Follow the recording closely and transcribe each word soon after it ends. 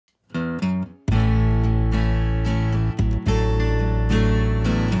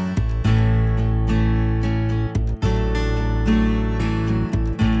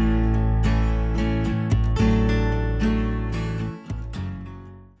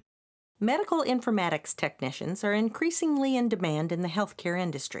Medical informatics technicians are increasingly in demand in the healthcare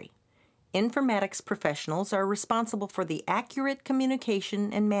industry. Informatics professionals are responsible for the accurate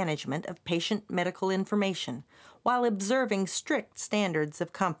communication and management of patient medical information while observing strict standards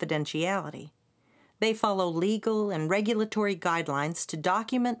of confidentiality. They follow legal and regulatory guidelines to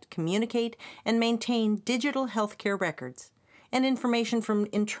document, communicate, and maintain digital healthcare records and information from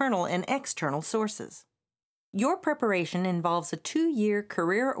internal and external sources. Your preparation involves a 2-year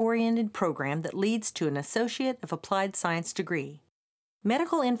career-oriented program that leads to an Associate of Applied Science degree.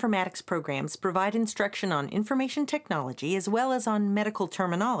 Medical informatics programs provide instruction on information technology as well as on medical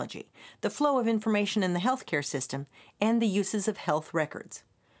terminology, the flow of information in the healthcare system, and the uses of health records.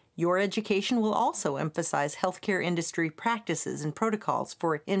 Your education will also emphasize healthcare industry practices and protocols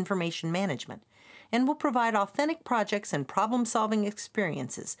for information management, and will provide authentic projects and problem-solving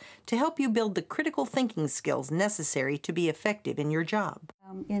experiences to help you build the critical thinking skills necessary to be effective in your job.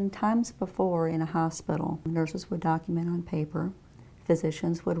 In times before in a hospital, nurses would document on paper.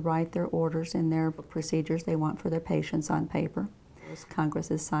 Physicians would write their orders and their procedures they want for their patients on paper. Congress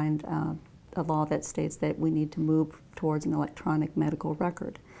has signed a law that states that we need to move towards an electronic medical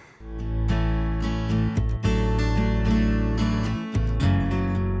record.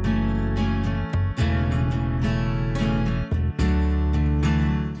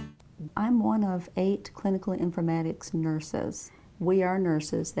 I'm one of 8 clinical informatics nurses. We are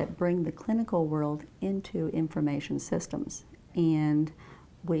nurses that bring the clinical world into information systems, and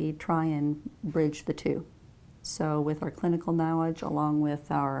we try and bridge the two. So with our clinical knowledge, along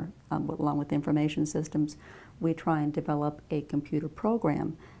with information systems, we try and develop a computer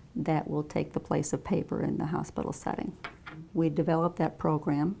program that will take the place of paper in the hospital setting. We develop that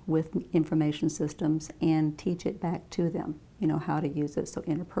program with information systems and teach it back to them, you know, how to use it. So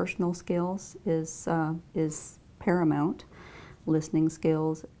interpersonal skills is paramount, listening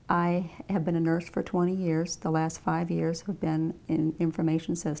skills. I have been a nurse for 20 years. The last 5 years have been in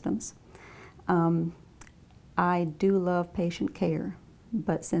information systems. I do love patient care,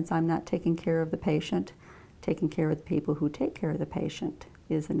 but since I'm not taking care of the patient, taking care of the people who take care of the patient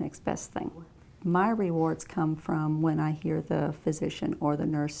is the next best thing. My rewards come from when I hear the physician or the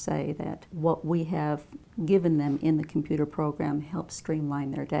nurse say that what we have given them in the computer program helps streamline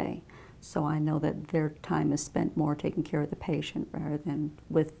their day. So I know that their time is spent more taking care of the patient rather than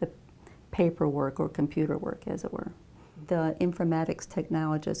with the paperwork or computer work, as it were. The informatics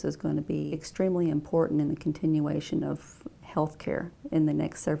technologist is going to be extremely important in the continuation of healthcare in the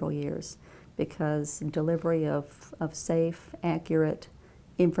next several years, because delivery of safe, accurate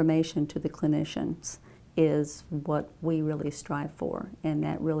information to the clinicians is what we really strive for, and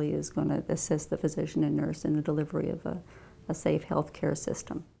that really is going to assist the physician and nurse in the delivery of a safe healthcare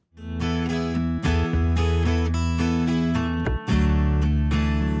system.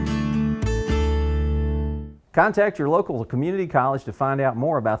 Contact your local community college to find out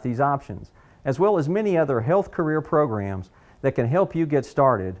more about these options, as well as many other health career programs that can help you get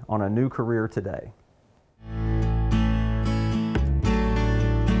started on a new career today.